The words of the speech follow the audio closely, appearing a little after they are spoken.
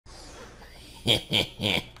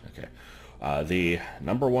Okay. The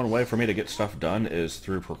number one way for me to get stuff done is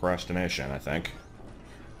through procrastination, I think.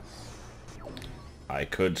 I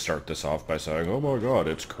could start this off by saying, oh my god,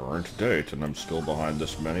 it's current date, and I'm still behind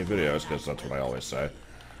this many videos, because that's what I always say.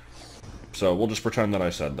 So we'll just pretend that I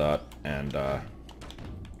said that, and,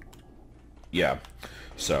 yeah.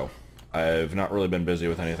 So, I've not really been busy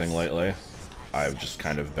with anything lately. I've just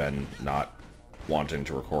kind of been not wanting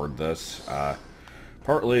to record this,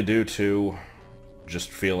 partly due to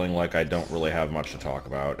just feeling like I don't really have much to talk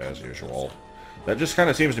about, as usual. That just kind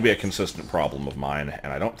of seems to be a consistent problem of mine,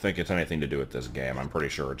 and I don't think it's anything to do with this game. I'm pretty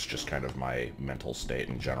sure it's just kind of my mental state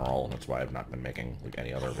in general, and that's why I've not been making like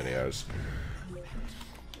any other videos.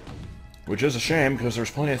 Which is a shame, because there's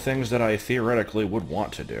plenty of things that I theoretically would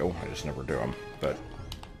want to do. I just never do them. But,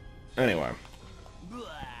 anyway.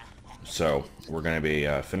 So, we're going to be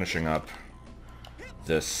finishing up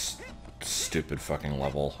this stupid fucking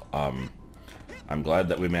level. I'm glad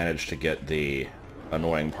that we managed to get the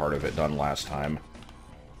annoying part of it done last time,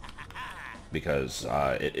 because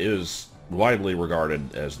it is widely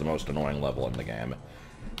regarded as the most annoying level in the game,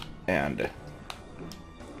 and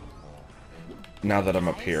now that I'm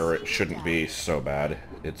up here, it shouldn't be so bad.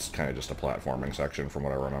 It's kind of just a platforming section from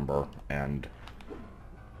what I remember, and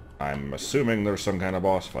I'm assuming there's some kind of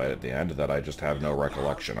boss fight at the end that I just have no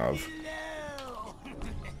recollection of.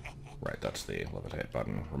 Right, that's the levitate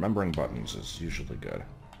button. Remembering buttons is usually good.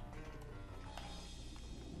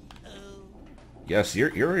 Yes,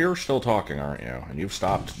 you're still talking, aren't you? And you've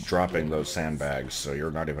stopped dropping those sandbags, so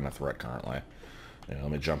you're not even a threat currently. Yeah,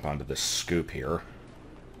 let me jump onto this scoop here.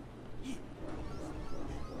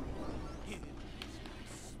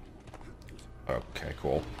 Okay,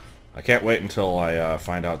 cool. I can't wait until I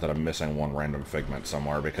find out that I'm missing one random figment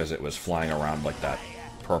somewhere, because it was flying around like that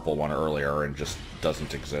purple one earlier and just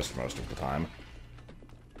doesn't exist most of the time.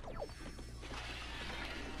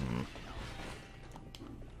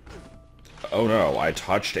 Oh no, I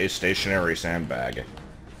touched a stationary sandbag.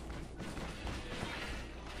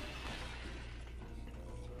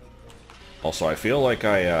 Also, I feel like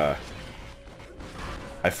I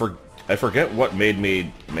forget what made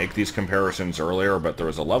me make these comparisons earlier, but there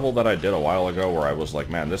was a level that I did a while ago where I was like,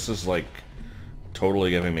 man, this is like totally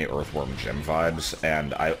giving me Earthworm Jim vibes,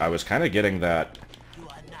 and I was kind of getting that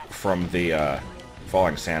from the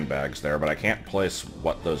falling sandbags there, but I can't place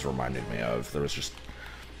what those reminded me of. There was just...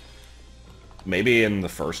 maybe in the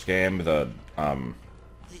first game, the,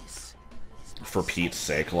 For Pete's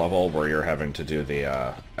Sake level, where you're having to do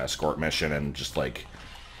the, escort mission, and just, like,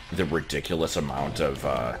 the ridiculous amount of,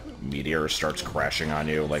 meteors starts crashing on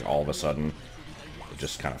you, like, all of a sudden. It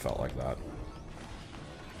just kind of felt like that.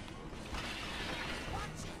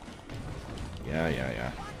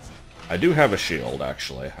 Yeah. I do have a shield,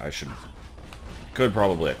 actually. Could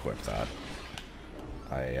probably equip that.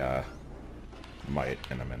 I, might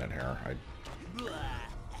in a minute here.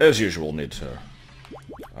 As usual, need to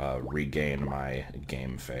regain my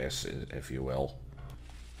game face, if you will.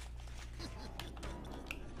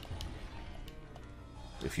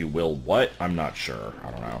 If you will what? I'm not sure.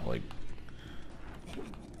 I don't know, like...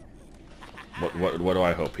 What do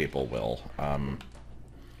I hope people will?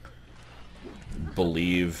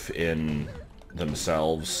 Believe in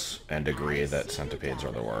themselves and agree that centipedes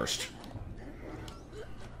are the worst.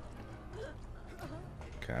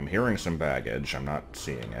 Okay, I'm hearing some baggage. I'm not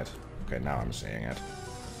seeing it. Okay, now I'm seeing it.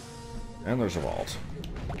 And there's a vault.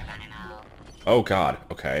 Oh god,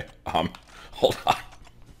 okay. Hold on.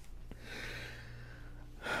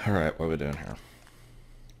 Alright, what are we doing here?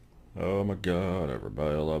 Oh my god,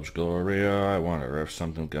 everybody loves Gloria. I wonder if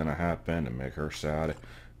something's gonna happen to make her sad.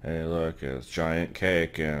 Hey look, it's giant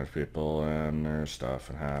cake and there's people and there's stuff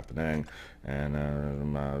happening. And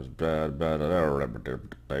I was bad,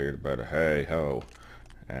 hey ho.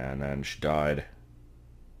 And then she died.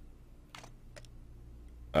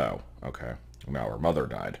 Oh, okay. Now her mother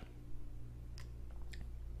died.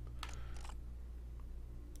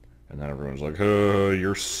 And then everyone's like, oh,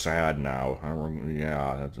 you're sad now.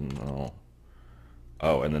 Yeah, that's no.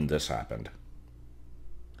 Oh, and then this happened.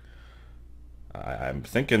 I'm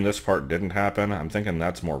thinking this part didn't happen. I'm thinking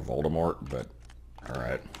that's more Voldemort, but...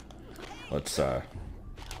 alright. Let's,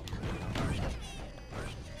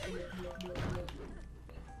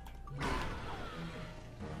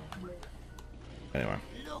 anyway.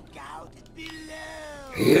 Look out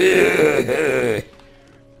below.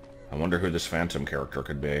 I wonder who this Phantom character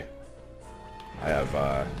could be. I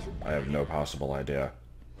have no possible idea.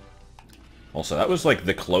 Also, that was like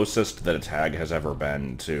the closest that a tag has ever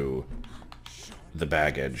been to the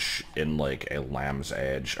baggage in like a Lamb's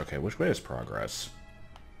Age. Okay, which way is progress?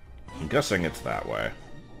 I'm guessing it's that way.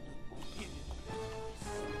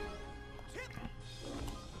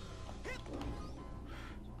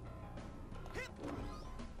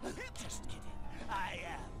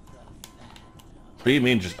 What do you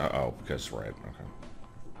mean just... Uh-oh, because... Right, okay.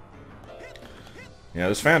 Yeah,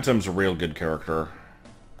 this Phantom's a real good character.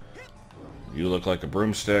 You look like a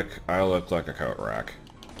broomstick, I look like a coat rack.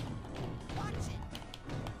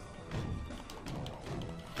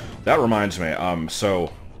 That reminds me,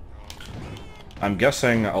 so... I'm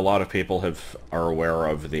guessing a lot of people are aware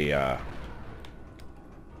of the, a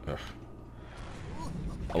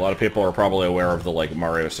lot of people are probably aware of the, like,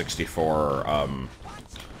 Mario 64,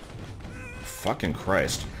 fucking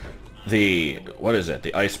Christ. What is it?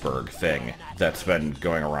 The iceberg thing that's been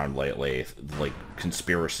going around lately, like,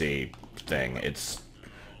 conspiracy thing. It's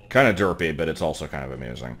kind of derpy, but it's also kind of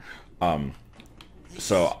amusing.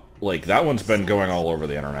 So, like, that one's been going all over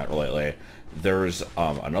the internet lately. There's,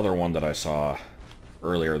 another one that I saw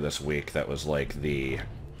earlier this week that was, like, the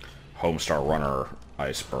Homestar Runner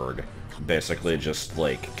iceberg. Basically just,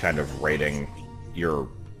 like, kind of rating your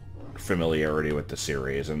familiarity with the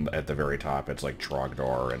series, and at the very top it's, like,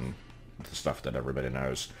 Trogdor and the stuff that everybody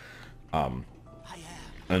knows.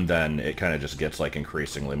 And then it kind of just gets, like,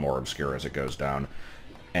 increasingly more obscure as it goes down.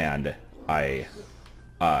 And I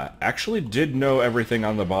actually did know everything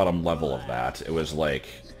on the bottom level of that. It was, like,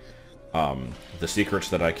 the secrets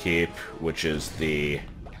that I keep, which is the,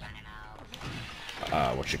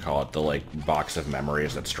 what you call it, the, like, box of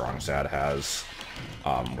memories that Strong Sad has,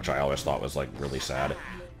 which I always thought was, like, really sad.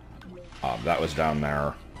 That was down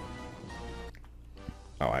there.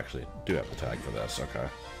 Oh, I actually do have the tag for this, okay.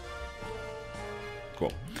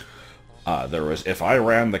 Cool. There was If I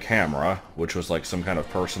Ran the Camera, which was, like, some kind of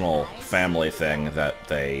personal family thing that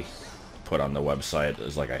they put on the website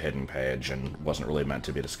as, like, a hidden page and wasn't really meant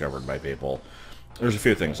to be discovered by people. There's a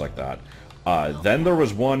few things like that. Then there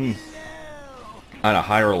was one on a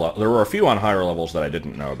higher level. There were a few on higher levels that I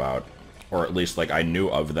didn't know about, or at least, like, I knew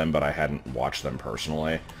of them, but I hadn't watched them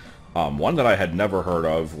personally. One that I had never heard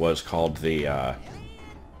of was called the, oh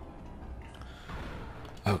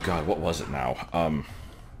god, what was it now?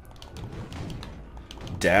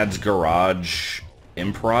 Dad's Garage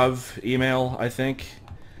Improv email, I think.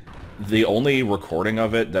 The only recording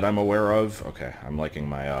of it that I'm aware of... Okay, I'm liking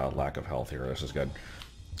my lack of health here. This is good.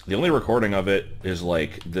 The only recording of it is,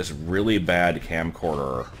 like, this really bad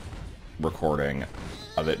camcorder recording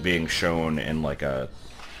of it being shown in, like, a...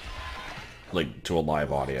 like, to a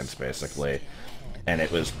live audience, basically. And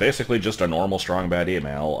it was basically just a normal Strong Bad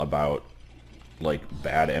email about, like,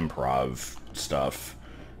 bad improv stuff.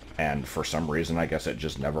 And for some reason, I guess it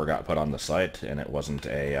just never got put on the site, and it wasn't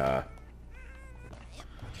a,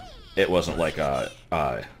 it wasn't like a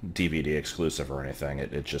DVD exclusive or anything.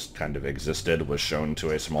 It just kind of existed, was shown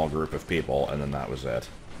to a small group of people, and then that was it.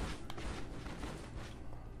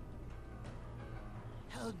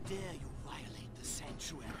 How dare you violate the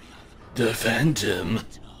sanctuary of the Phantom?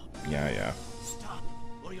 Yeah. Stop,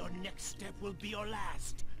 or your next step will be your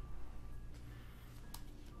last.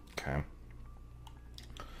 Okay.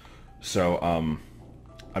 So, I'm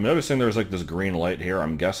noticing there's, like, this green light here.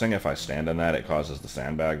 I'm guessing if I stand in that, it causes the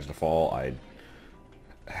sandbags to fall. I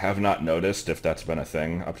have not noticed if that's been a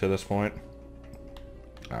thing up to this point.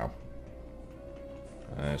 Oh.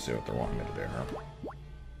 Let's see what they're wanting me to do here.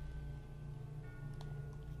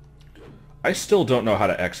 I still don't know how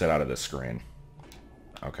to exit out of this screen.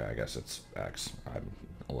 Okay, I guess it's X. I'm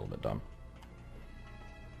a little bit dumb.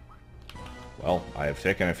 Well, I have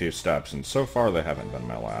taken a few steps, and so far they haven't been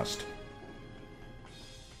my last.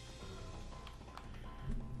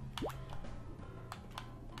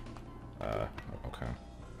 Okay.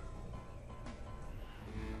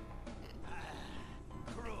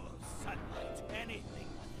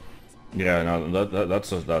 Yeah, no,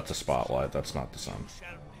 that's a spotlight. That's not the sun.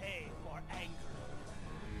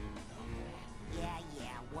 Yeah,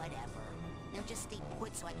 whatever. Now just stay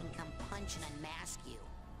put so I can come punch and unmask you.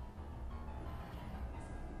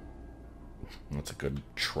 That's a good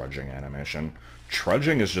trudging animation.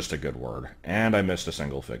 Trudging is just a good word. And I missed a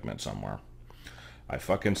single figment somewhere. I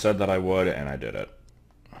fucking said that I would, and I did it.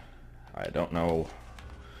 I don't know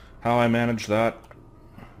how I managed that.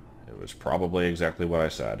 It was probably exactly what I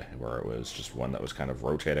said, where it was just one that was kind of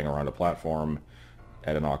rotating around a platform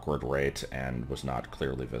at an awkward rate and was not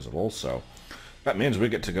clearly visible, so that means we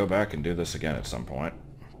get to go back and do this again at some point.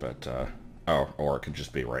 But, oh, or it could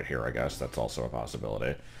just be right here, I guess. That's also a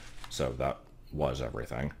possibility. So that was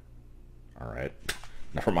everything. Alright.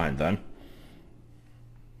 Never mind then.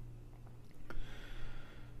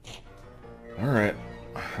 Alright.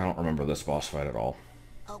 I don't remember this boss fight at all.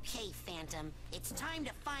 Okay, Phantom. It's time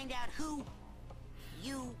to find out who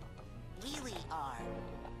you really are.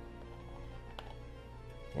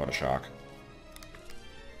 What a shock.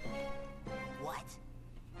 What?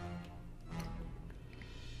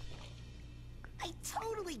 I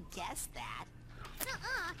guessed that.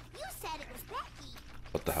 You said it was Becky.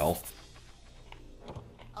 What the hell?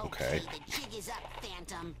 Okay. The jig is up,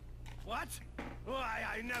 Phantom. What? Why,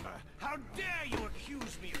 I never. How dare you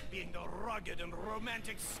accuse me of being the rugged and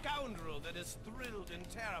romantic scoundrel that has thrilled and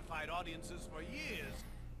terrified audiences for years?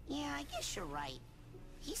 Yeah, I guess you're right.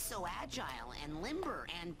 He's so agile and limber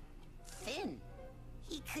and thin.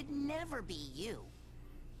 He could never be you.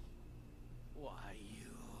 Why,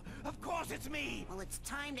 you? Of course it's me! Well, it's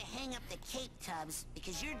time to hang up the cape, Tubbs,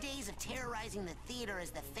 because your days of terrorizing the theater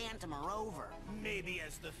as the Phantom are over. Maybe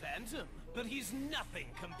as the Phantom, but he's nothing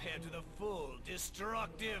compared to the full,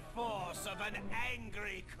 destructive force of an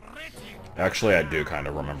angry critic. Actually, I do kind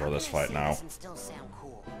of remember this fight now. And still sound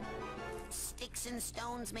cool. Sticks and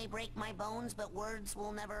stones may break my bones, but words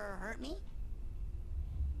will never hurt me?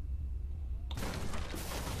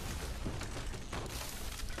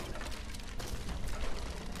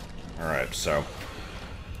 Alright, so...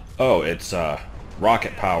 Oh, it's a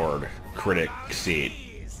rocket-powered critic seat.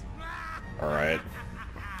 Alright.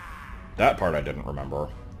 That part I didn't remember.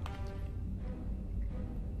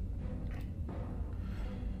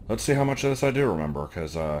 Let's see how much of this I do remember,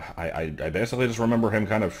 because I basically just remember him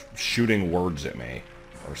kind of shooting words at me,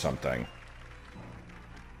 or something.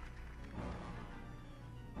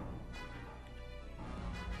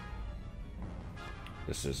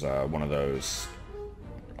 This is one of those...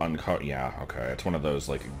 Yeah, okay. It's one of those,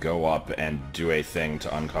 like, go up and do a thing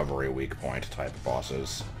to uncover a weak point type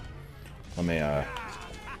bosses. Let me,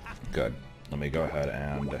 good. Let me go ahead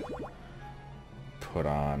and put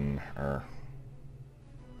on,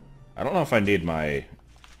 I don't know if I need my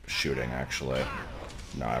shooting, actually.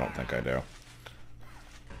 No, I don't think I do.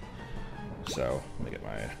 So, let me get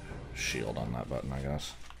my shield on that button, I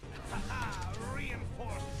guess.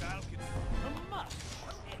 Reinforced balcony. A must.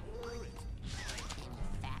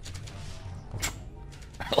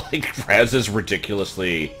 Like, Raz's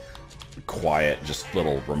ridiculously quiet, just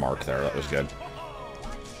little remark there. That was good.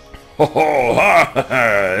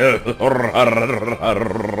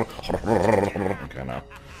 Okay, now.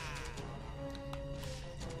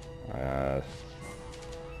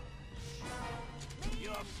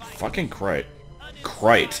 Fucking crite.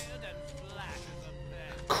 Crite.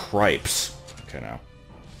 Cripes. Okay, now.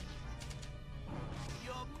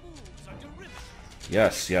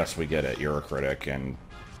 Yes, yes, we get it. You're a critic, and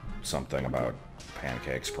something about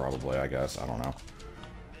pancakes, probably, I guess. I don't know.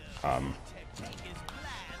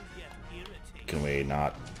 Can we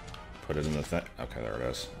not put it in the thing? Okay, there it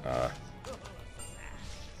is.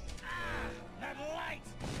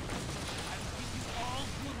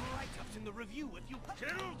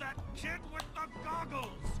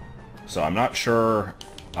 So I'm not sure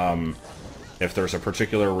if there's a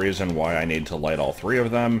particular reason why I need to light all three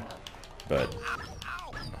of them, but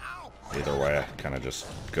either way, I kind of just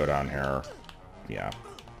go down here. Yeah.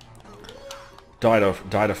 Die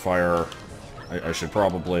to fire. I should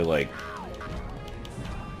probably, like,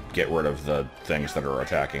 get rid of the things that are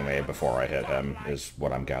attacking me before I hit him, is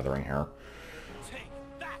what I'm gathering here. Take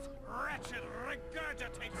that, wretched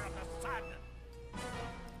regurgitator of the sun!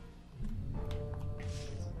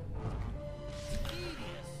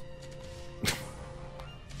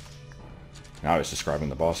 Now he's describing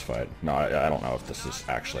the boss fight. No, I don't know if this is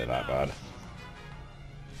actually that bad.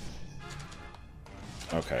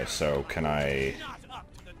 Okay, so can I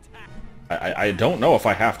don't know if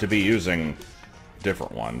I have to be using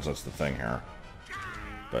different ones, that's the thing here.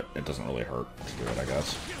 But it doesn't really hurt to do it, I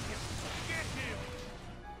guess.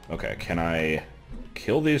 Okay, can I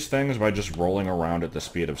kill these things by just rolling around at the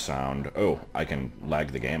speed of sound? Oh, I can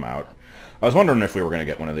lag the game out. I was wondering if we were going to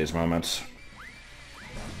get one of these moments.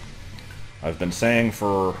 I've been saying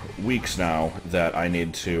for weeks now that I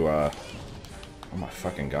need to, oh my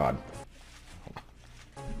fucking god.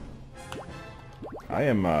 I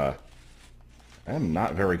am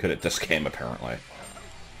not very good at this game, apparently.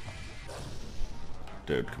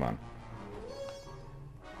 Dude, come on.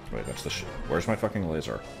 Wait, that's the where's my fucking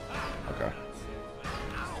laser? Okay.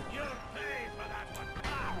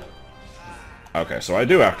 Okay, so I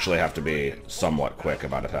do actually have to be somewhat quick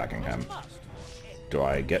about attacking him. Do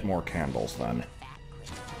I get more candles, then?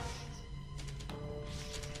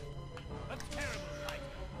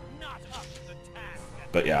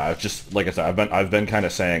 But yeah, I've just, like I said, I've been kind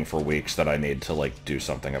of saying for weeks that I need to, like, do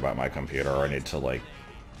something about my computer. I need to, like,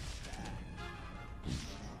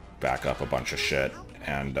 back up a bunch of shit,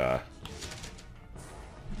 and,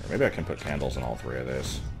 maybe I can put candles in all three of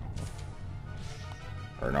these.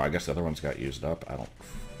 Or no, I guess the other ones got used up. I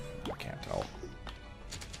can't tell.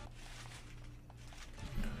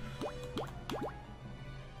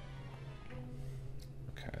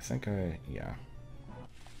 Okay, I think yeah.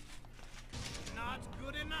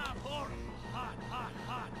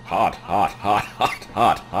 Hot, hot, hot,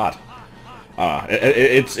 hot, hot, hot.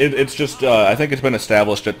 It's just, I think it's been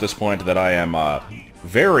established at this point that I am,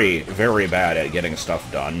 very, very bad at getting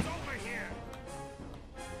stuff done.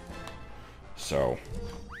 So,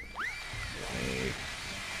 let me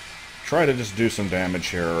try to just do some damage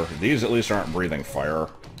here. These at least aren't breathing fire.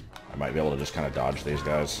 I might be able to just kind of dodge these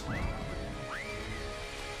guys.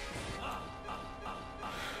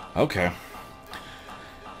 Okay.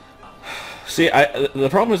 See, the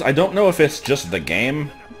problem is I don't know if it's just the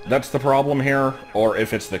game that's the problem here, or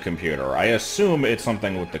if it's the computer. I assume it's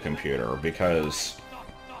something with the computer, because...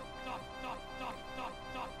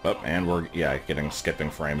 Oh, and we're, yeah, getting skipping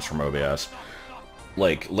frames from OBS.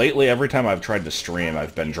 Like, lately, every time I've tried to stream,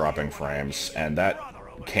 I've been dropping frames, and that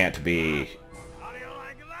can't be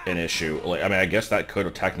an issue. Like, I mean, I guess that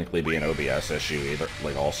could technically be an OBS issue either,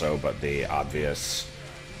 like, also, but the obvious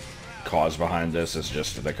cause behind this is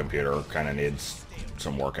just the computer kind of needs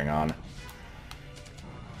some working on.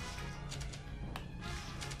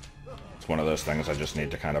 It's one of those things I just need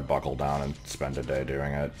to kind of buckle down and spend a day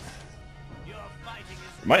doing it.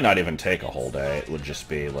 It might not even take a whole day. It would just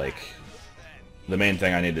be, like... The main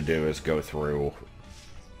thing I need to do is go through,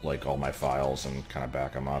 like, all my files and kind of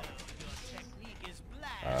back them up.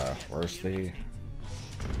 Where's the...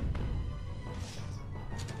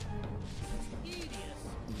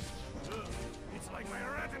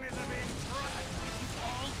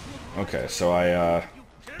 Okay, so I,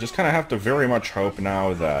 just kind of have to very much hope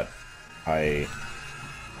now that I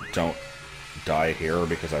don't die here,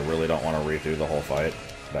 because I really don't want to redo the whole fight.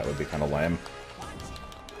 That would be kind of lame.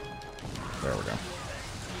 There we go.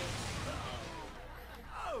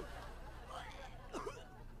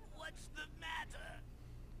 What's the matter?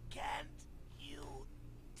 Can't you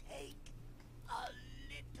take a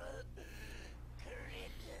little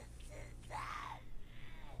criticism?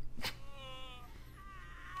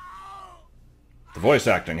 The voice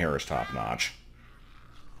acting here is top-notch.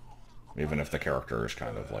 Even if the character is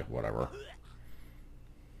kind of like whatever.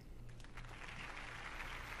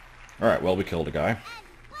 Alright, well, we killed a guy.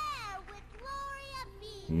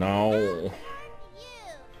 No.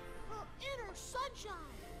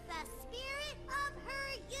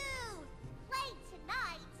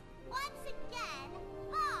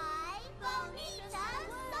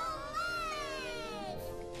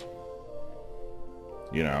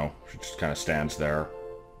 You know, she just kind of stands there,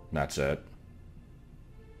 and that's it.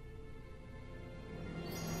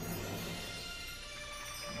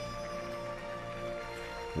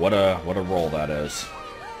 What a role that is.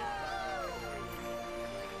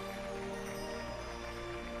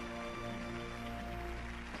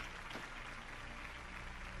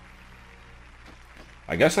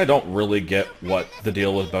 I guess I don't really get what the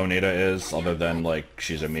deal with Bonita is, other than, like,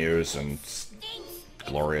 she's a muse and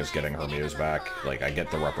Gloria's getting her muse back. Like, I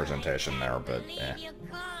get the representation there, but eh.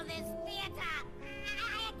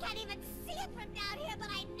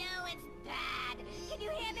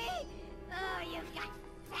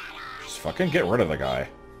 Just fucking get rid of the guy.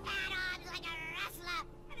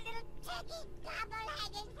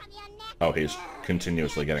 Oh, he's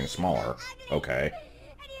continuously getting smaller. Okay.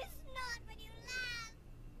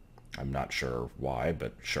 I'm not sure why,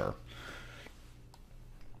 but sure.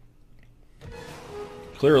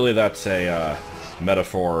 Clearly that's a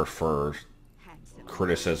metaphor for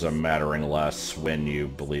criticism mattering less when you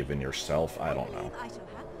believe in yourself. I don't know. I shall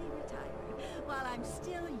happily retire while I'm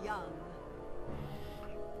still young.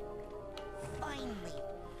 Finally,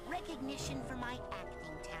 recognition for my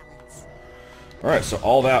acting talents. Alright, so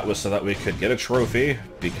all that was so that we could get a trophy,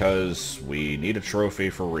 because we need a trophy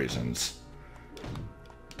for reasons.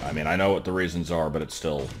 I mean, I know what the reasons are, but it's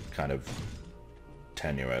still kind of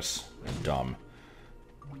tenuous and dumb.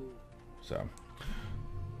 So,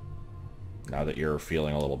 now that you're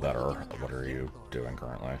feeling a little better, what are you doing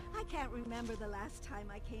currently? I can't remember the last time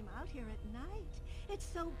I came out here at night. It's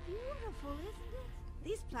so beautiful, isn't it?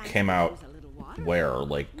 These plants Came out use a little water. where?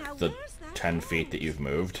 Like, Now, the where's that 10 feet place? that you've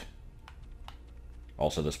moved?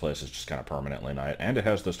 Also, this place is just kind of permanently night, and it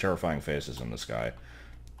has those terrifying faces in the sky,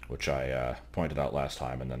 which I pointed out last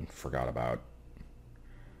time and then forgot about.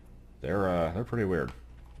 They're pretty weird.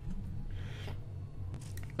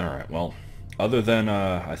 Alright, well, other than,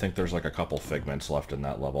 I think there's like a couple figments left in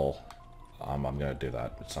that level. I'm gonna do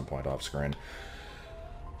that at some point off screen.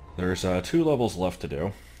 There's 2 levels left to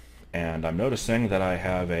do, and I'm noticing that I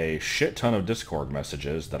have a shit ton of Discord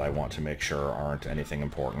messages that I want to make sure aren't anything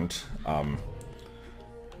important.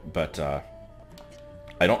 But I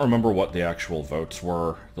don't remember what the actual votes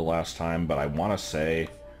were the last time, but I want to say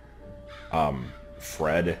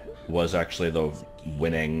Fred was actually the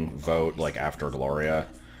winning vote, like, after Gloria.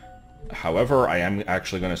 However, I am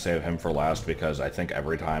actually going to save him for last because I think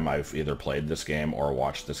every time I've either played this game or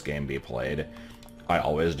watched this game be played, I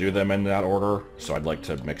always do them in that order, so I'd like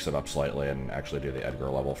to mix it up slightly and actually do the Edgar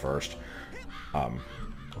level first.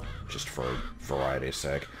 Just for variety's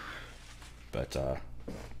sake. But,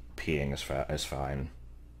 peeing is fine.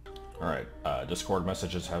 Alright, Discord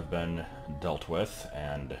messages have been dealt with,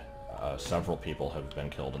 and several people have been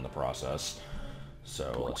killed in the process.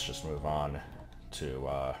 So let's just move on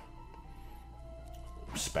to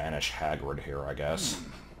Spanish Hagrid here, I guess.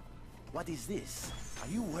 What is this? Are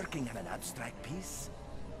you working on an abstract piece?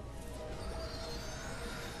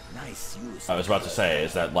 Nice use. I was about to say,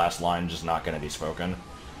 is that last line just not going to be spoken?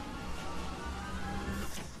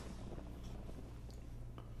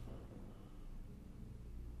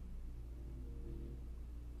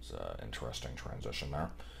 It's an interesting transition there.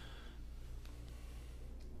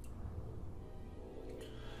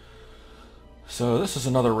 So this is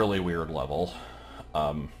another really weird level.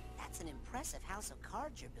 That's an impressive house of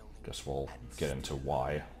cards you're building. Guess we'll get into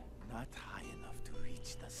why. Not high enough to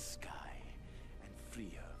reach the sky and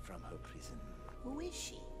free her from her prison. Who is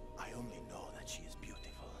she? I only know that she is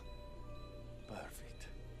beautiful, perfect,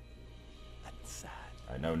 and sad.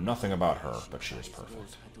 I know nothing about her, but she is Those perfect.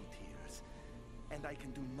 little tears, and I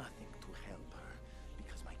can do nothing to help her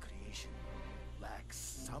because my creation lacks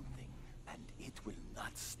something, and it will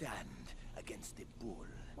not stand against the bull.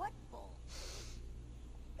 What bull?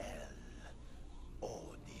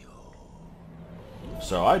 Audio.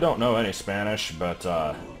 So I don't know any Spanish, but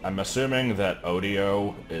I'm assuming that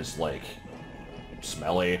odio is like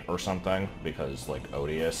smelly or something, because like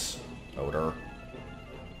odious, odor.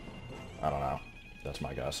 I don't know. That's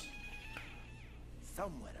my guess.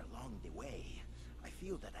 Somewhere along the way, I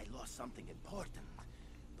feel that I lost something important,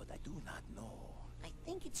 but I do not know. I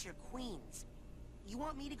think it's your queens. You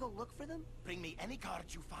want me to go look for them? Bring me any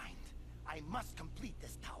cards you find. I must complete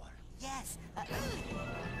this tower. Yes.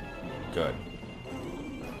 Good.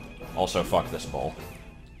 Also, fuck this bull.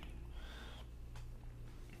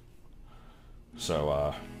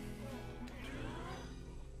 So,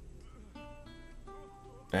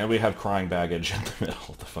 and we have crying baggage in the middle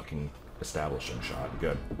of the fucking establishing shot.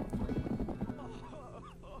 Good.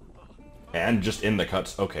 And just in the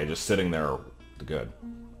cuts. Okay, just sitting there. Good.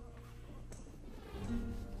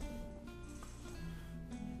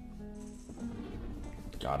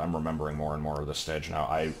 God, I'm remembering more and more of this stage now.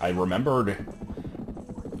 I remembered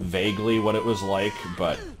vaguely what it was like,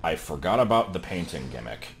 but I forgot about the painting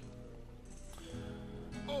gimmick.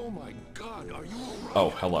 Oh my God, are you alright?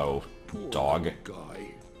 Oh, hello, dog.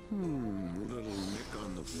 Guy. Little nick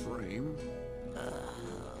on the frame.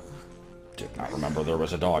 Did not remember there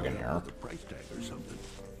was a dog in here. The price tag or something.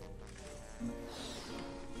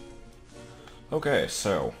 Okay,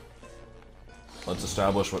 so let's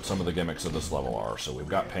establish what some of the gimmicks of this level are. So we've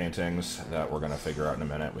got paintings that we're going to figure out in a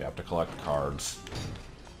minute. We have to collect cards.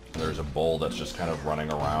 There's a bull that's just kind of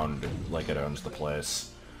running around like it owns the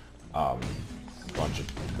place. A bunch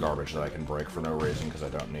of garbage that I can break for no reason because I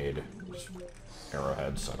don't need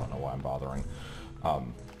arrowheads, so I don't know why I'm bothering.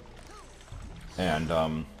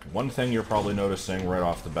 One thing you're probably noticing right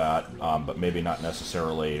off the bat, but maybe not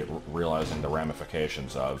necessarily realizing the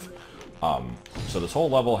ramifications of, so this whole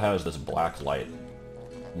level has this black light,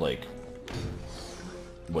 like,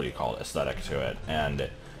 what do you call it, aesthetic to it, and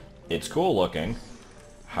it's cool looking.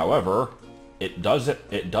 However, it does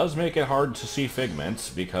make it hard to see figments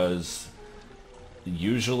because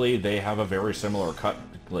usually they have a very similar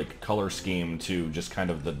color scheme to just kind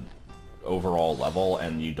of the overall level,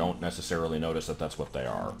 and you don't necessarily notice that that's what they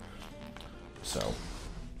are. So,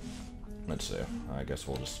 let's see. I guess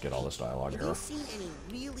we'll just get all this dialogue Have here. you seen any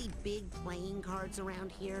really big playing cards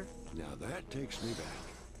around here? Now that takes me back.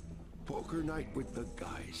 Poker night with the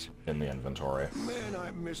guys. In the inventory. Man,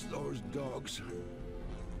 I miss those dogs.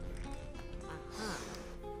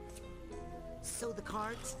 So the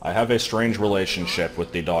cards? I have a strange relationship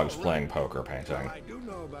with the dogs playing poker painting. I do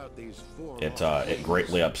know about these four. It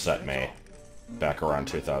greatly upset me back around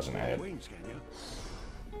 2008. Queens, can you?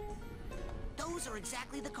 Those are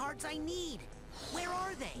exactly the cards I need. Where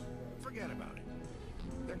are they? Forget about it.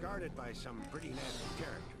 They're guarded by some pretty nasty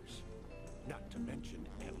characters. Not to mention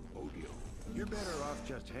El Odio. You're better off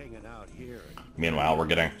just hanging out here. Meanwhile, we're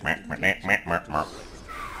getting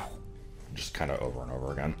just kind of over and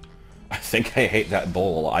over again. I think I hate that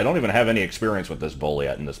bull. I don't even have any experience with this bull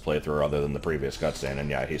yet in this playthrough other than the previous cutscene, and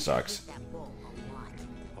yeah, he sucks. That bull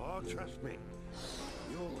a lot. Oh, trust me.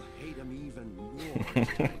 You'll hate him even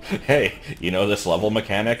more. Hey, you know this level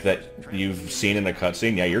mechanic that you've seen in a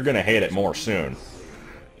cutscene? Yeah, you're gonna hate it more soon.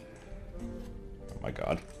 Oh my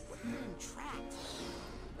god. Being trapped.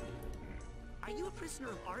 Are you a prisoner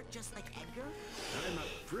of art just like Edgar? I'm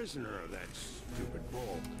a prisoner of that stupid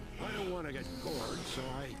bull. I don't want to get gored, so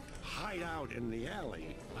I hide out in the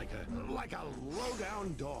alley like a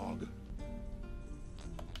low-down dog.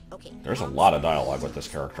 Okay. There's a lot of dialogue with this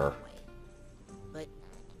character. But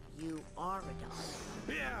you are a dog.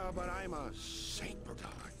 Yeah, but I'm a saber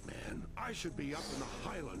dog, man. I should be up in the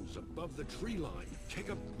highlands above the tree line. Take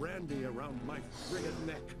a brandy around my friggin'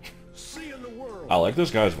 neck. Seeing the world. I like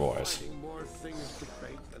this guy's voice. Finding more things to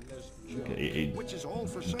fake than this joke, He which is all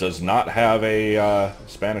for does sale. not have a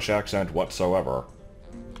Spanish accent whatsoever.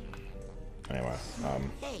 Anyway,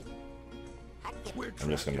 Hey, I'm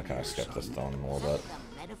just going to kind of skip this down a little bit.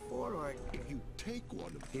 a metaphor or If you take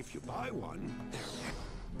one, if you buy one,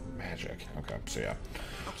 Magic. Okay, so yeah.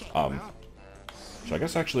 okay. well, So I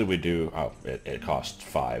guess actually we do... Oh, it costs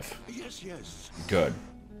 5. yes. Good.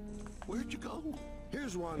 Where'd you go?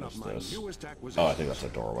 Here's one of my This. newest acquisitions. Oh, I think that's a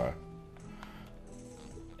doorway.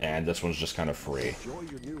 And this one's just kind of free. Enjoy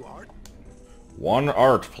your new art. 1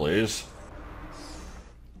 art, please.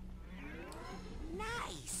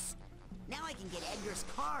 Nice. Now I can get Edgar's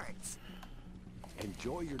cards.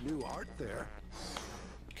 Enjoy your new art there.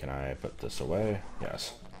 Can I put this away?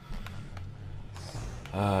 Yes.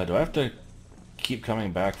 Do I have to keep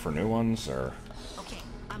coming back for new ones, or... Okay,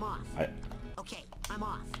 I'm off. Okay, I'm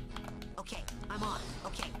off. Okay, I'm off.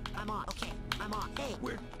 Okay, I'm off. Okay, I'm off. Hey,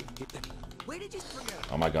 where did you forget?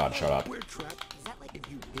 Oh my god, shut up. We're trapped. Is that like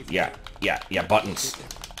Yeah, buttons.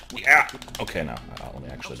 Yeah! Okay, now, let me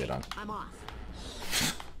actually be done. I'm off.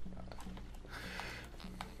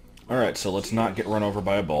 Alright, so let's not get run over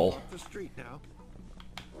by a bull. Off the street now.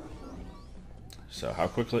 So how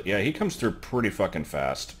quickly... Yeah, he comes through pretty fucking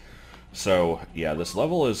fast. So, yeah, this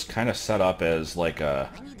level is kind of set up as like a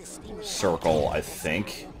circle, I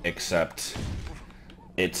think, except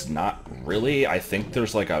it's not really. I think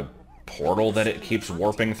there's like a portal that it keeps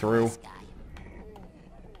warping through.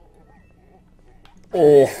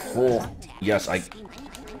 Oh. Yes,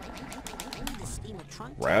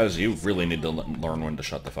 Raz, you really need to learn when to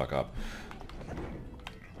shut the fuck up.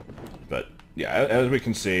 But, yeah, as we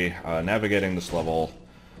can see, navigating this level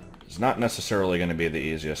is not necessarily going to be the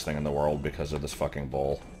easiest thing in the world because of this fucking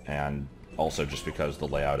bull, and also just because the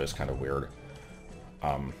layout is kind of weird.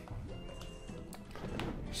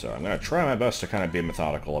 So I'm going to try my best to kind of be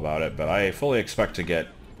methodical about it, but I fully expect to get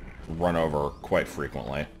run over quite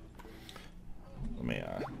frequently. Let me,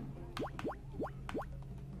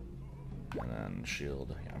 and then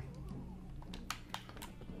shield, yeah.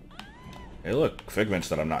 Hey look, figments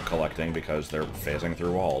that I'm not collecting because they're phasing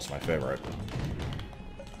through walls, my favorite.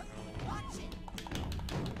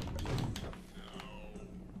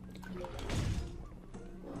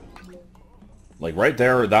 Like right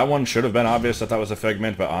there, that one should have been obvious that that was a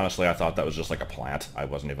figment, but honestly I thought that was just like a plant. I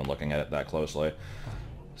wasn't even looking at it that closely.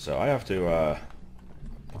 So I have to,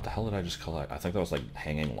 what the hell did I just collect? I think that was like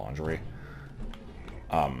hanging laundry.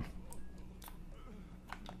 I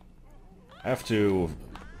have to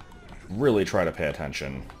really try to pay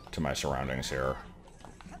attention to my surroundings here.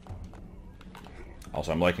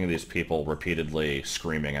 Also, I'm liking these people repeatedly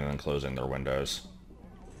screaming and then closing their windows.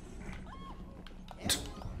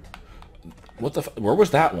 What the where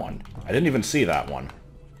was that one? I didn't even see that one.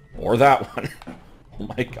 Or that one. Oh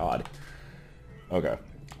my god. Okay.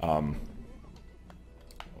 What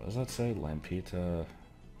does that say? Lampita...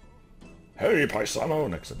 Hey, paisano!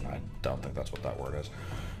 Next, I don't think that's what that word is.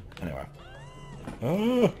 Anyway.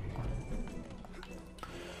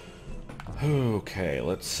 Okay,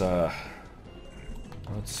 let's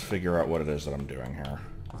figure out what it is that I'm doing here.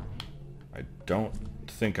 I don't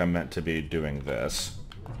think I'm meant to be doing this,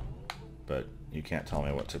 but you can't tell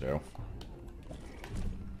me what to do.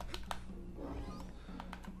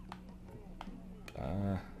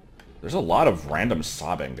 There's a lot of random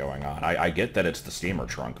sobbing going on. I get that it's the steamer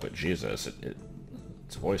trunk, but Jesus,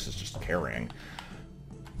 its voice is just carrying.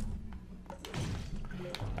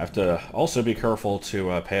 I have to also be careful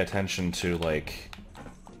to pay attention to, like,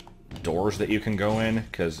 doors that you can go in,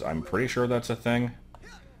 because I'm pretty sure that's a thing.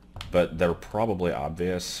 But they're probably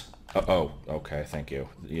obvious. Oh, okay, thank you.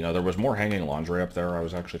 You know, there was more hanging laundry up there I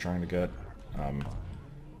was actually trying to get.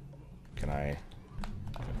 Can I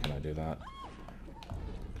do that?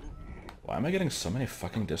 Why am I getting so many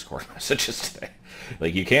fucking Discord messages today?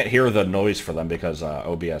 Like, you can't hear the noise for them because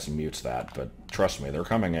OBS mutes that, but trust me, they're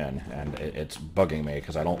coming in, and it's bugging me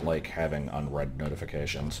because I don't like having unread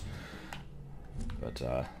notifications. But,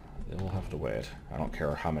 it'll have to wait. I don't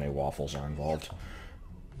care how many waffles are involved.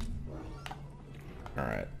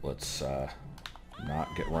 Alright, let's,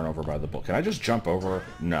 not get run over by the bull. Can I just jump over?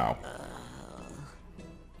 No.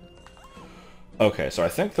 Okay, so I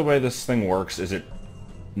think the way this thing works is it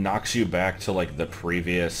knocks you back to, like, the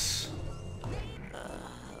previous...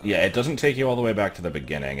 Yeah, it doesn't take you all the way back to the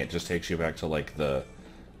beginning. It just takes you back to, like, the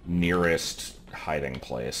nearest hiding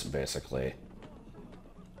place, basically.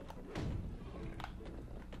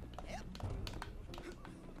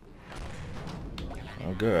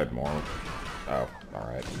 Oh, good. More... Oh,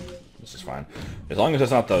 alright. This is fine. As long as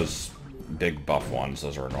it's not those big buff ones,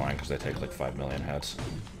 those are annoying, because they take, like, 5 million hits.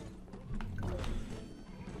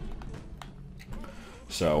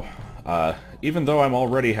 So, even though I'm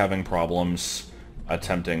already having problems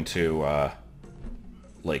attempting to,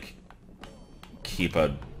 like, keep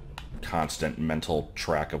a constant mental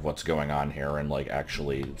track of what's going on here and, like,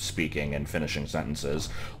 actually speaking and finishing sentences,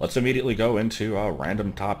 let's immediately go into,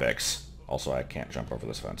 random topics. Also, I can't jump over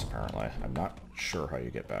this fence, apparently. I'm not sure how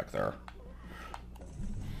you get back there.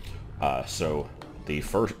 So, the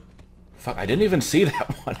first... Fuck, I didn't even see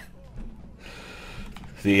that one!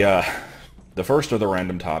 The first of the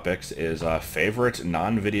random topics is favorite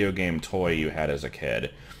non-video game toy you had as a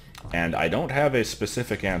kid. And I don't have a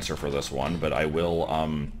specific answer for this one, but I will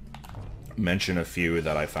mention a few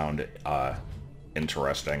that I found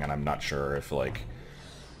interesting, and I'm not sure if, like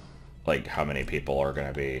how many people are going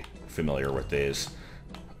to be familiar with these.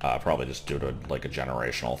 Probably just due to, like, a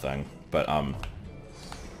generational thing. But,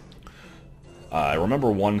 I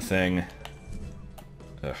remember one thing...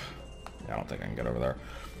 Ugh, I don't think I can get over there.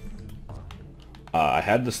 I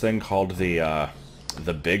had this thing called the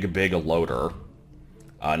Big Loader,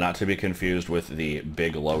 not to be confused with the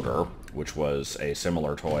Big Loader, which was a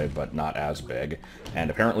similar toy but not as big,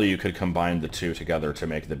 and apparently you could combine the two together to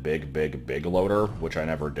make the Big Loader, which I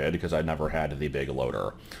never did because I never had the Big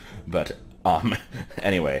Loader. But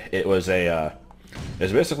anyway, it was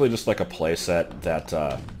basically just like a playset that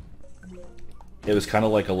it was kind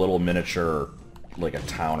of like a little miniature, like a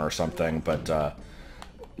town or something, but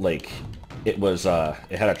like. It was,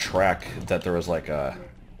 it had a track that there was like a,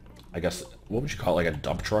 I guess, what would you call it, like a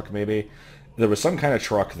dump truck maybe? There was some kind of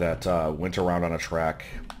truck that went around on a track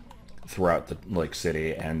throughout the, like,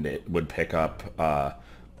 city, and it would pick up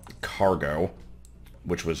cargo,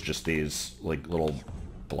 which was just these, like, little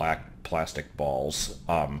black plastic balls.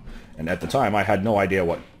 And at the time, I had no idea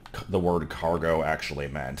what the word cargo actually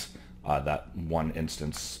meant. That one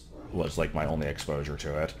instance was, like, my only exposure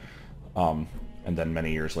to it. And then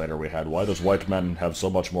many years later we had, why does white men have so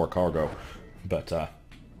much more cargo? But,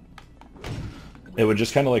 it would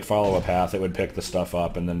just kind of, like, follow a path. It would pick the stuff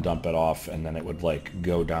up and then dump it off, and then it would, like,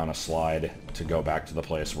 go down a slide to go back to the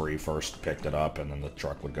place where you first picked it up, and then the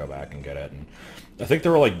truck would go back and get it. And I think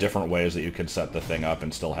there were, like, different ways that you could set the thing up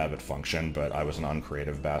and still have it function, but I was an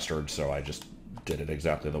uncreative bastard, so I just did it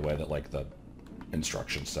exactly the way that, like, the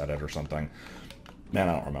instructions said it or something. Man,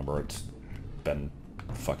 I don't remember. It's been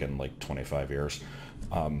fucking, like, 25 years.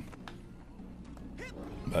 But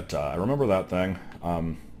I remember that thing.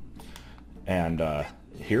 And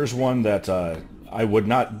here's one that I would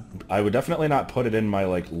definitely not put it in my,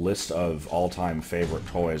 like, list of all-time favorite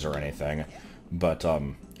toys or anything, but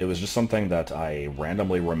it was just something that I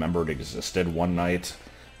randomly remembered existed one night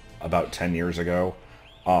about 10 years ago.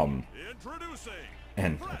 And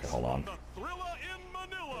okay, hold on.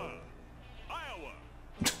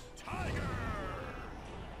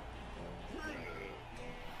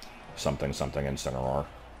 Something Incineroar.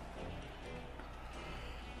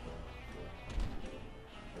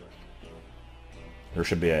 There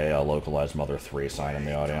should be a localized Mother 3 sign in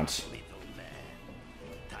the audience.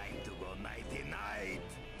 Time to go nighty-night.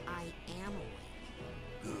 I am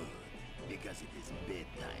awake. Good, because it is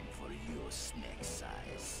bedtime for you, snack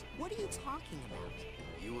size. What are you talking about?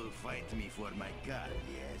 You will fight me for my card,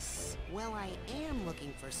 yes? Well, I am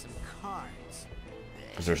looking for some cards.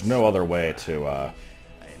 Because there's no other way to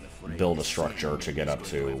build a structure to get up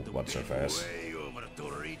to what's-her-face. Way over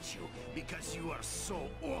to reach you, because you are so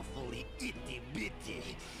awfully itty-bitty.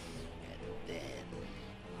 And then...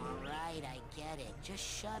 Alright, I get it. Just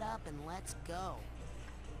shut up and let's go.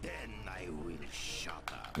 Then I will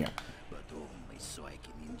shut up. Yeah. But only so I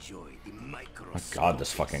can enjoy the microscopic My God,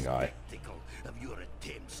 this fucking guy. spectacle of your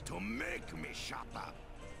attempts to make me shut up.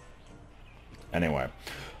 Anyway,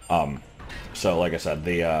 so like I said,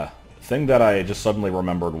 the thing that I just suddenly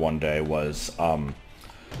remembered one day was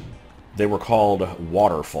they were called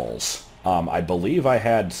waterfalls. I believe I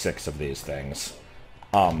had 6 of these things,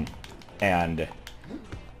 and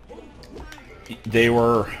they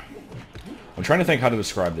were... I'm trying to think how to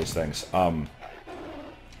describe these things.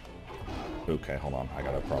 Okay, hold on. I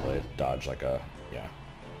gotta probably dodge like a... yeah.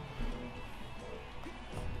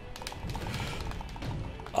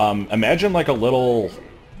 Imagine like a little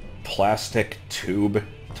plastic tube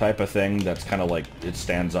type of thing that's kind of like, it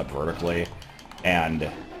stands up vertically, and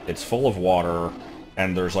it's full of water,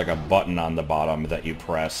 and there's like a button on the bottom that you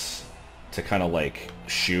press to kind of like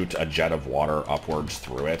shoot a jet of water upwards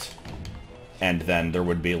through it. And then there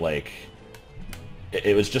would be like,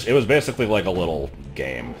 it was basically like a little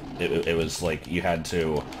game. It was like you had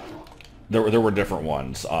to, there were different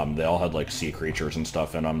ones. They all had like sea creatures and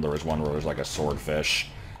stuff in them. There was one where there was like a swordfish,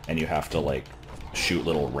 and you have to like shoot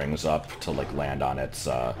little rings up to like land on its,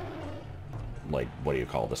 like, what do you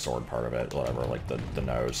call the sword part of it? Whatever, like the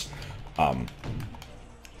nose. Oh,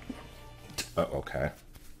 okay.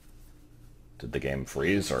 Did the game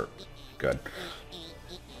freeze, or... Good.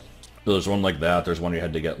 There's one like that. There's one you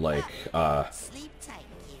had to get, like,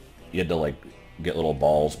 you had to, like, get little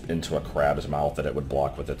balls into a crab's mouth that it would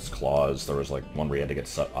block with its claws. There was, like, one where you had to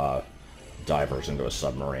get, divers into a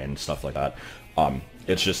submarine, stuff like that.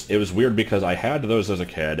 It's just... It was weird because I had those as a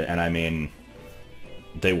kid, and I mean...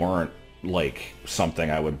 They weren't, like,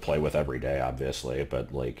 something I would play with every day, obviously,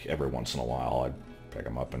 but, like, every once in a while I'd pick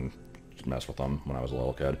them up and mess with them when I was a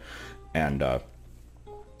little kid. And,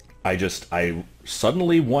 I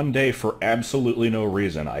suddenly one day, for absolutely no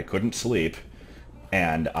reason, I couldn't sleep,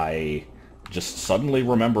 and I just suddenly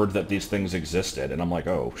remembered that these things existed, and I'm like,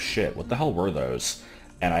 oh shit, what the hell were those?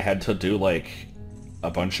 And I had to do, like,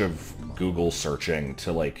 a bunch of Google searching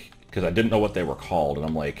to, like, because I didn't know what they were called, and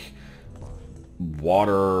I'm like,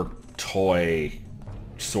 water, toy,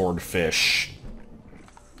 swordfish,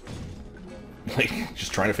 like,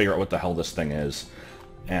 just trying to figure out what the hell this thing is.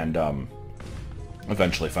 And,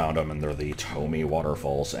 eventually found them, and they're the Tomy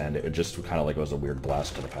waterfalls, and it just kind of like was a weird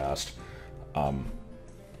blast to the past.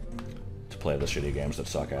 To play the shitty games that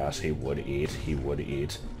suck ass. He would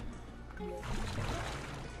eat.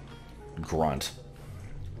 Grunt.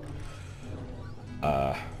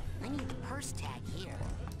 I need the purse tag here.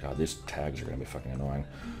 God, these tags are gonna be fucking annoying.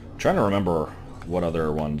 I'm trying to remember what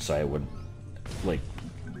other ones I would, like,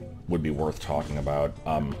 would be worth talking about.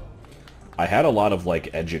 I had a lot of,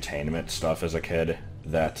 like, edutainment stuff as a kid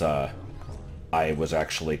that, I was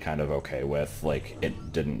actually kind of okay with. Like,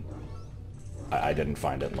 it didn't... I didn't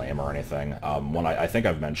find it lame or anything. One I think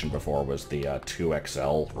I've mentioned before was the,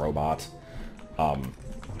 2XL robot.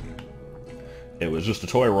 It was just a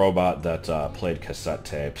toy robot that, played cassette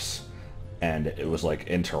tapes, and it was, like,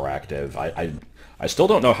 interactive. I still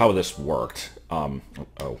don't know how this worked. Like,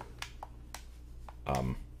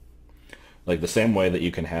 the same way that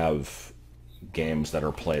you can have games that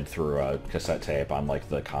are played through a cassette tape on, like,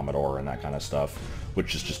 the Commodore and that kind of stuff,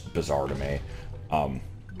 which is just bizarre to me.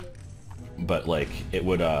 But, like, it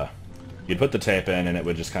would, you'd put the tape in, and it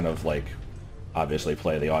would just kind of, like, obviously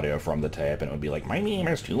play the audio from the tape, and it would be like, my name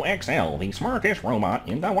is 2XL, the smartest robot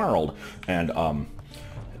in the world. And,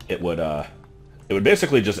 it would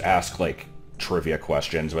basically just ask, like, trivia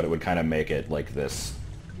questions, but it would kind of make it, like, this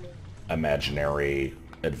imaginary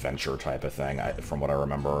adventure type of thing. From what I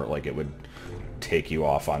remember, like, it would take you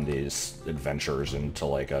off on these adventures into,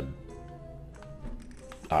 like, a...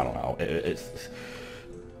 I don't know.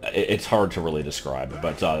 It's hard to really describe,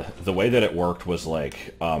 but the way that it worked was,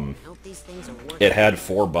 like, it had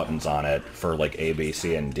 4 buttons on it for, like, A, B,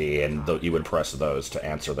 C, and D, and you would press those to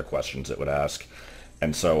answer the questions it would ask.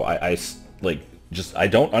 And so I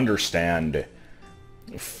don't understand,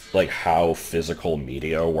 like, how physical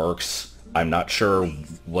media works. I'm not sure,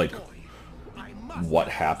 like, what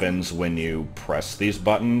happens when you press these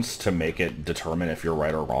buttons to make it determine if you're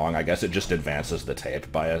right or wrong. I guess it just advances the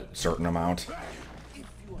tape by a certain amount.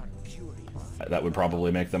 That would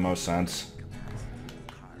probably make the most sense.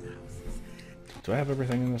 Do I have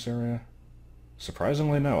everything in this area?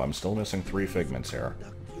 Surprisingly, no. I'm still missing 3 figments here.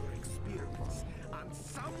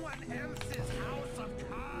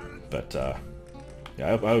 But,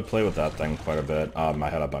 yeah, I would play with that thing quite a bit. I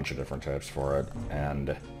had a bunch of different types for it,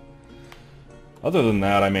 and other than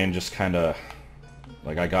that, I mean, just kind of,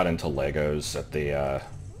 like, I got into Legos at the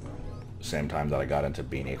same time that I got into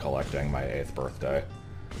beanie collecting, my 8th birthday.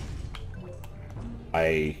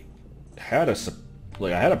 I had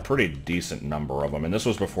a pretty decent number of them, and this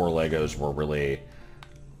was before Legos were really,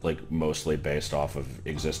 like, mostly based off of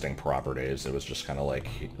existing properties. It was just kind of like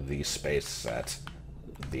the space set,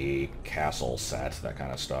 the castle set, that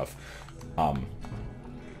kind of stuff.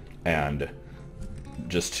 And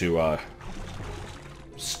just to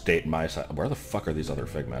state my side... Where the fuck are these other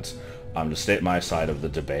figments? To state my side of the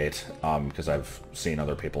debate, because I've seen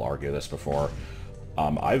other people argue this before.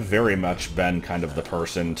 I've very much been kind of the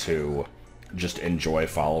person to just enjoy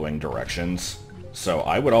following directions. So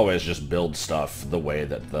I would always just build stuff the way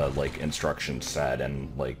that the, like, instructions said,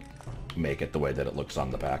 and, like, make it the way that it looks on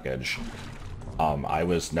the package. I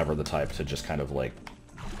was never the type to just kind of, like,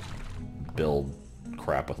 build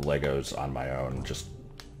crap with Legos on my own, just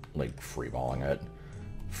like freeballing it.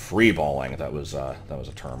 Freeballing, that was a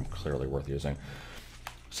term clearly worth using.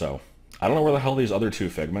 So, I don't know where the hell these other two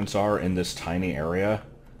figments are in this tiny area.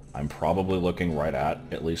 I'm probably looking right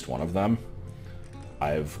at least one of them.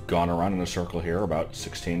 I've gone around in a circle here about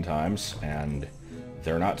 16 times, and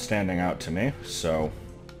they're not standing out to me, so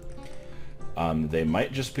they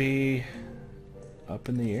might just be up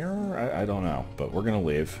in the air? I don't know, but we're gonna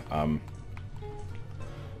leave.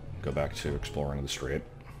 Go back to exploring the street.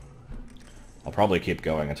 I'll probably keep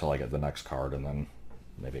going until I get the next card, and then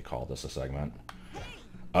maybe call this a segment.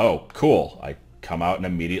 Oh, cool. I come out and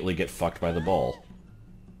immediately get fucked by the bull.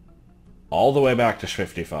 All the way back to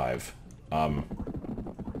 55.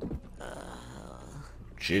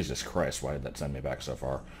 Jesus Christ, why did that send me back so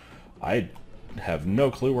far? I have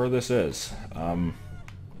no clue where this is. Have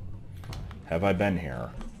I been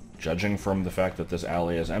here? Judging from the fact that this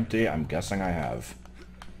alley is empty, I'm guessing I have.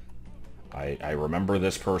 I remember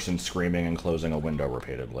this person screaming and closing a window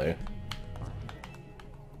repeatedly.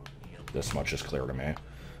 This much is clear to me.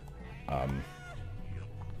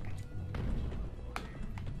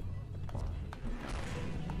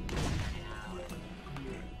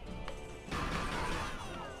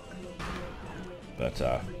 But,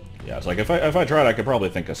 yeah, it's like, if I tried, I could probably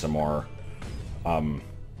think of some more,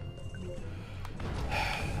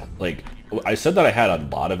 like, I said that I had a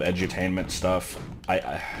lot of edutainment stuff.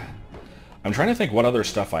 I'm trying to think what other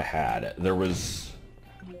stuff I had. There was...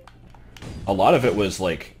 A lot of it was,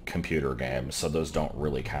 like, computer games, so those don't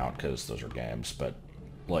really count, because those are games, but,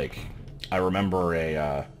 like, I remember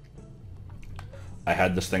I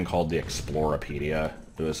had this thing called the Explorapedia.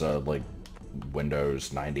 It was a, like,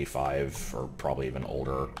 Windows 95, or probably even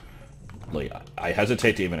older. Like, I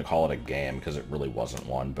hesitate to even call it a game, because it really wasn't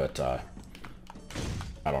one, but, I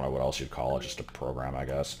don't know what else you'd call it, just a program, I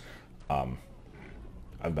guess.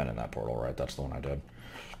 I've been in that portal, right? That's the one I did.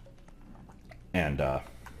 And,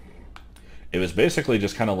 it was basically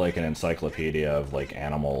just kind of like an encyclopedia of, like,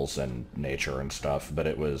 animals and nature and stuff, but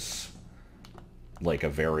it was, like, a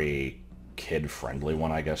very kid-friendly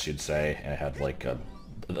one, I guess you'd say. And it had, like,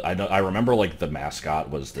 I remember, like, the mascot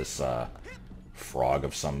was this, frog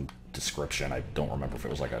of some description. I don't remember if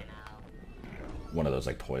it was, like, one of those,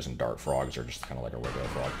 like, poison dart frogs or just kind of like a regular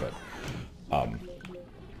frog, but,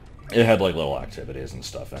 it had, like, little activities and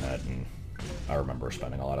stuff in it, and I remember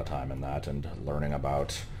spending a lot of time in that and learning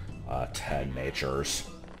about 10 natures.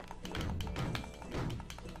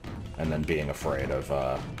 And then being afraid of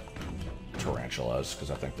tarantulas, because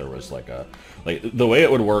I think there was, like, the way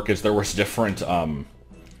it would work is there was different,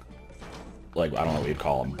 like, I don't know what you'd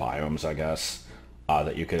call them, biomes, I guess,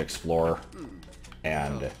 that you could explore,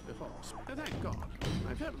 and... Thank God.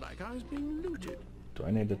 I felt like I was being looted. Do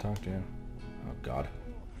I need to talk to you? Oh, God.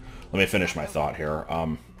 Let me finish my thought here.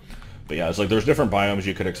 But yeah, it's like there's different biomes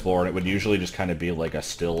you could explore, and it would usually just kind of be like a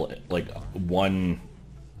still, like, one,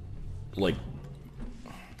 like,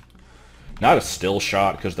 not a still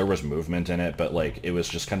shot, because there was movement in it, but, like, it was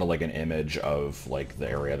just kind of like an image of, like, the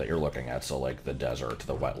area that you're looking at, so, like, the desert,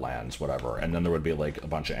 the wetlands, whatever, and then there would be, like, a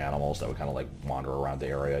bunch of animals that would kind of, like, wander around the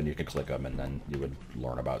area, and you could click them, and then you would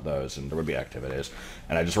learn about those, and there would be activities,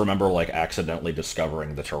 and I just remember, like, accidentally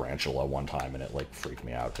discovering the tarantula one time, and it, like, freaked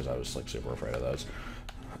me out, because I was, like, super afraid of those.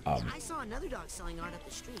 I saw another dog selling art up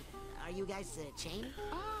the street. Are you guys the chain?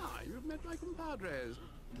 Ah, you've met my compadres.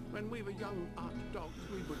 When we were young art dogs,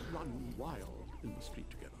 we would run wild in the street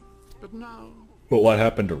together. But now... But what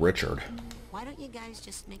happened to Richard? Why don't you guys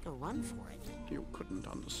just make a run for it? You couldn't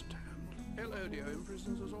understand. El Odio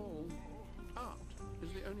imprisons us all. Art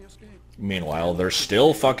is the only escape. Meanwhile, they're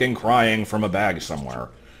still fucking crying from a bag somewhere.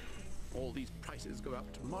 All these prices go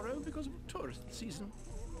up tomorrow because of tourist season.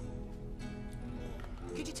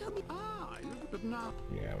 Could you tell me? Ah, but now...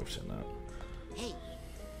 Yeah, we've seen that. Hey,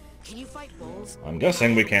 can you fight bulls? I'm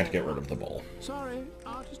guessing we can't get rid of the bull. Sorry,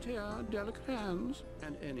 artist here, delicate hands.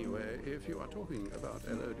 And anyway, if you are talking about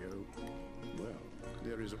El Odio, well,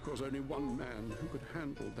 there is of course only one man who could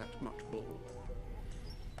handle that much bull.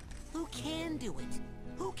 Who can do it?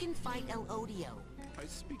 Who can fight El Odio? I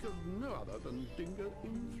speak of no other than Dingo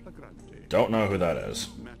in Flagrante. Don't know who that is.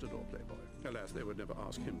 Matador playboy. Alas, they would never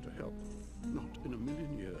ask him to help. Not in a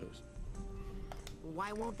million years.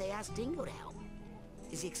 Why won't they ask Dingo to help?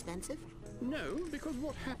 Is he expensive? No, because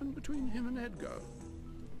what happened between him and Edgar?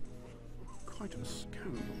 Quite a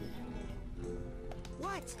scandal.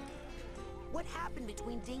 What? What happened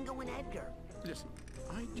between Dingo and Edgar? Listen,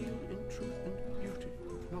 I deal in truth and beauty,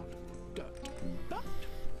 not dirt. But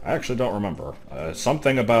I actually don't remember.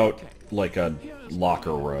 Something about, like, a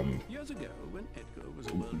locker room. years ago, when Edgar was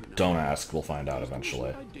a murderer, Don't ask, we'll find out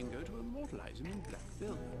eventually. Dingo to a mortal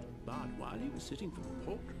But while he was sitting for the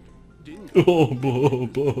portrait, Dingo Oh, was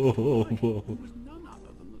none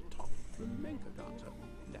other than the top flamenco dancer,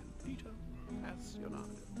 Lampito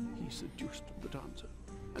Apasionado. He seduced the dancer,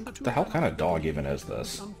 and the two the hell kind of dog even is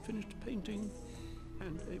this? unfinished painting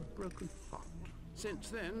and a broken heart. Since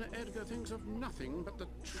then, Edgar thinks of nothing but the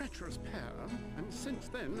treacherous pair, and since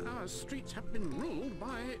then, our streets have been ruled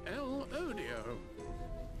by El Odio.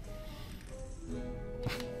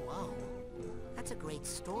 Whoa. That's a great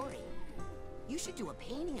story. You should do a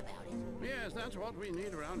painting about it. Yes, that's what we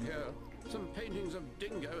need around here. Some paintings of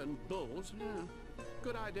dingo and bulls. Yeah,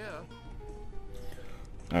 good idea.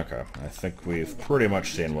 Okay, I think we've pretty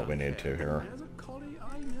much seen what we need to here. As a collie,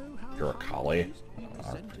 I know how You're a hard collie? it is to be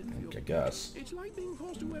presented for your I guess. It's like being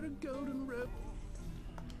forced to wear a golden robe.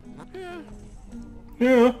 Yeah.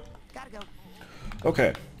 Yeah. Gotta go.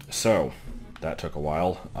 Okay, so that took a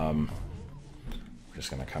while. Just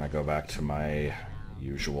gonna kind of go back to my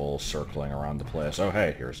usual circling around the place. Oh,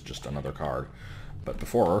 hey, here's just another card. But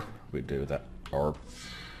before we do that, or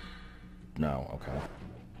no, okay.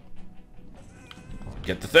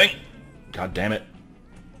 Get the thing. God damn it.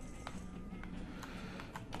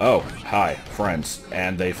 Oh, hi, friends,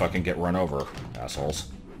 and they fucking get run over, assholes.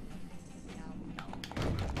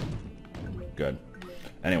 Good.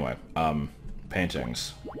 Anyway,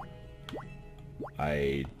 paintings.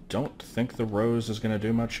 I don't think the rose is going to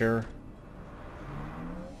do much here.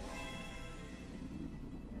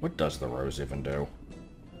 What does the rose even do?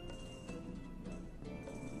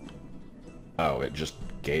 Oh, it just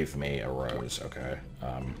gave me a rose. Okay.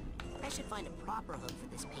 I should find a proper hook for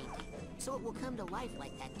this painting, so it will come to life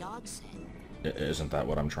like that dog said. Isn't that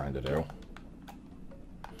what I'm trying to do?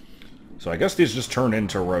 So I guess these just turn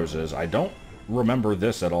into roses. I don't remember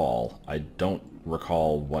this at all. I don't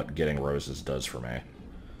recall what getting roses does for me.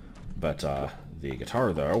 But the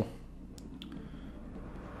guitar, though...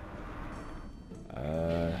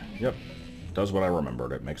 yep. Does what I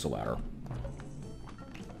remembered. It makes a ladder.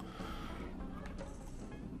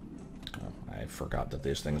 Oh, I forgot that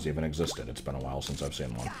these things even existed. It's been a while since I've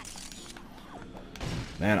seen one.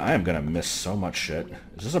 Man, I am gonna miss so much shit.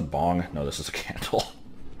 Is this a bong? No, this is a candle.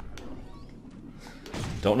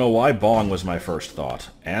 Don't know why bong was my first thought.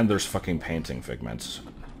 And there's fucking painting figments.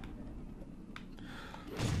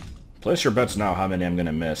 Place your bets now how many I'm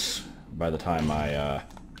gonna miss by the time I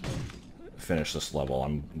finish this level.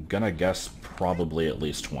 I'm gonna guess probably at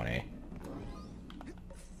least 20.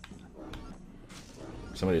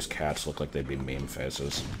 Some of these cats look like they'd be meme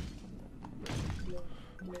faces.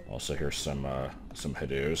 Also, here's some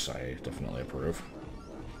Hadoos. I definitely approve.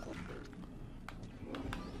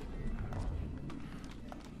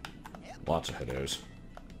 Lots of Hadoos.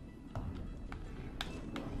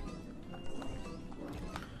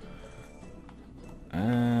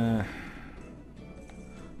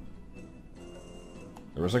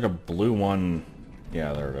 There was like a blue one.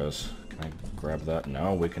 Yeah, there it is. Can I grab that?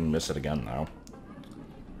 No, we can miss it again now.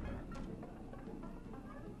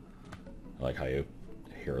 I like how you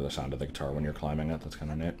hear the sound of the guitar when you're climbing it. That's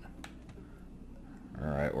kind of neat.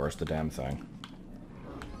 Alright, where's the damn thing?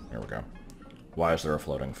 There we go. Why is there a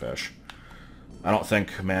floating fish? I don't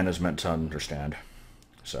think man is meant to understand.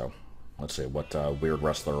 So, let's see, what weird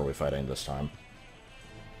wrestler are we fighting this time?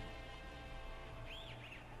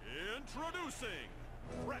 Introducing,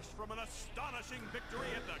 fresh from an astonishing victory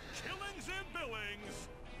at the Killings and Billings,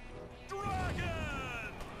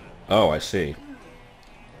 Dragon! Oh, I see.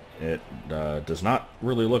 It does not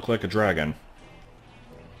really look like a dragon.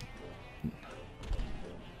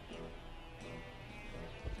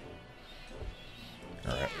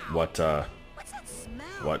 Alright, What's that smell?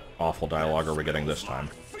 what awful dialogue are we getting this time?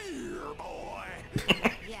 Fear, boy.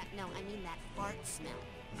 Yeah, no, I mean that fart smell.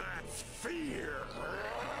 That's fear.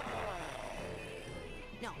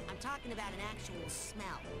 No, I'm talking about an actual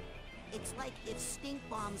smell. It's like if stink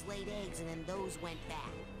bombs laid eggs and then those went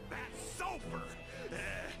back. That's sulfur!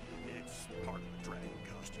 It's part of the dragon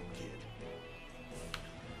costume, kid.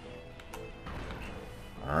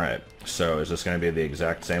 Alright, so is this going to be the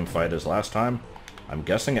exact same fight as last time? I'm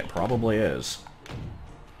guessing it probably is.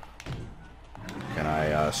 Can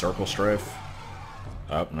I circle strafe?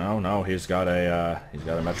 Oh, no, he's got a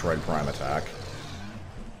Metroid Prime attack.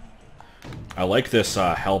 I like this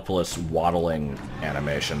helpless waddling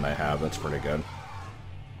animation they have. That's pretty good.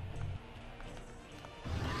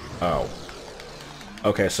 Oh.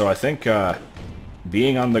 Okay, so I think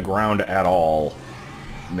being on the ground at all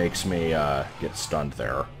makes me get stunned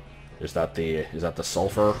there. Is that the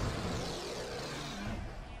sulfur?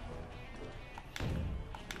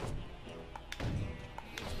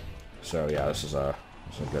 So yeah, this is a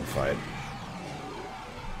good fight.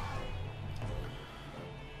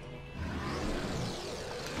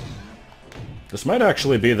 This might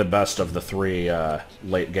actually be the best of the 3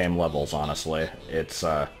 late-game levels, honestly. It's,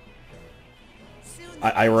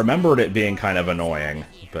 I remembered it being kind of annoying,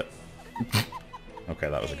 but... Okay,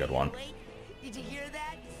 that was a good one. Did you hear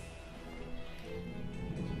that?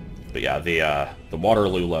 But yeah, the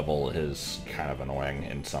Waterloo level is kind of annoying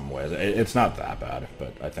in some ways. It's not that bad,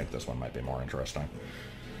 but I think this one might be more interesting.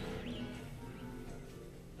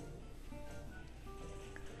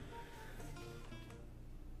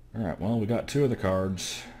 Alright, well, we got 2 of the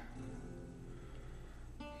cards.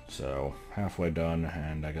 So, halfway done,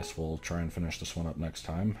 and I guess we'll try and finish this one up next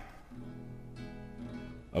time.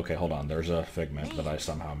 Okay, hold on, there's a figment that I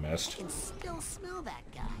somehow missed. I can still smell that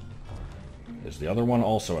guy. Is the other one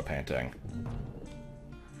also a painting?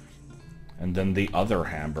 And then the other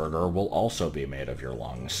hamburger will also be made of your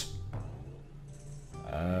lungs.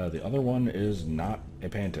 The other one is not a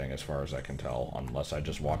painting as far as I can tell, unless I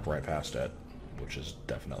just walked right past it, which is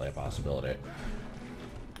definitely a possibility.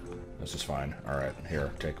 This is fine. Alright,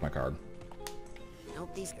 here, take my card. I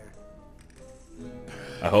hope these are...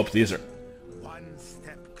 I hope these are... One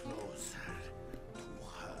step closer to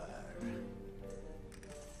her.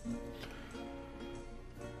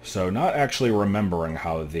 So, not actually remembering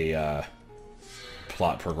how the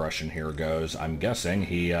plot progression here goes, I'm guessing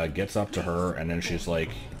he gets up to her, and then she's like,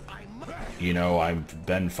 you know, I've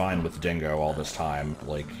been fine with Dingo all this time,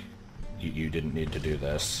 like, you didn't need to do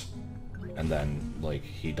this. And then, like,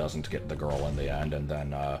 he doesn't get the girl in the end, and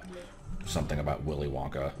then, something about Willy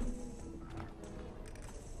Wonka.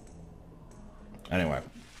 Anyway.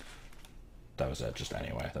 That was it, just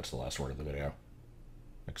anyway. That's the last word of the video.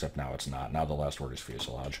 Except now it's not. Now the last word is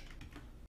fuselage.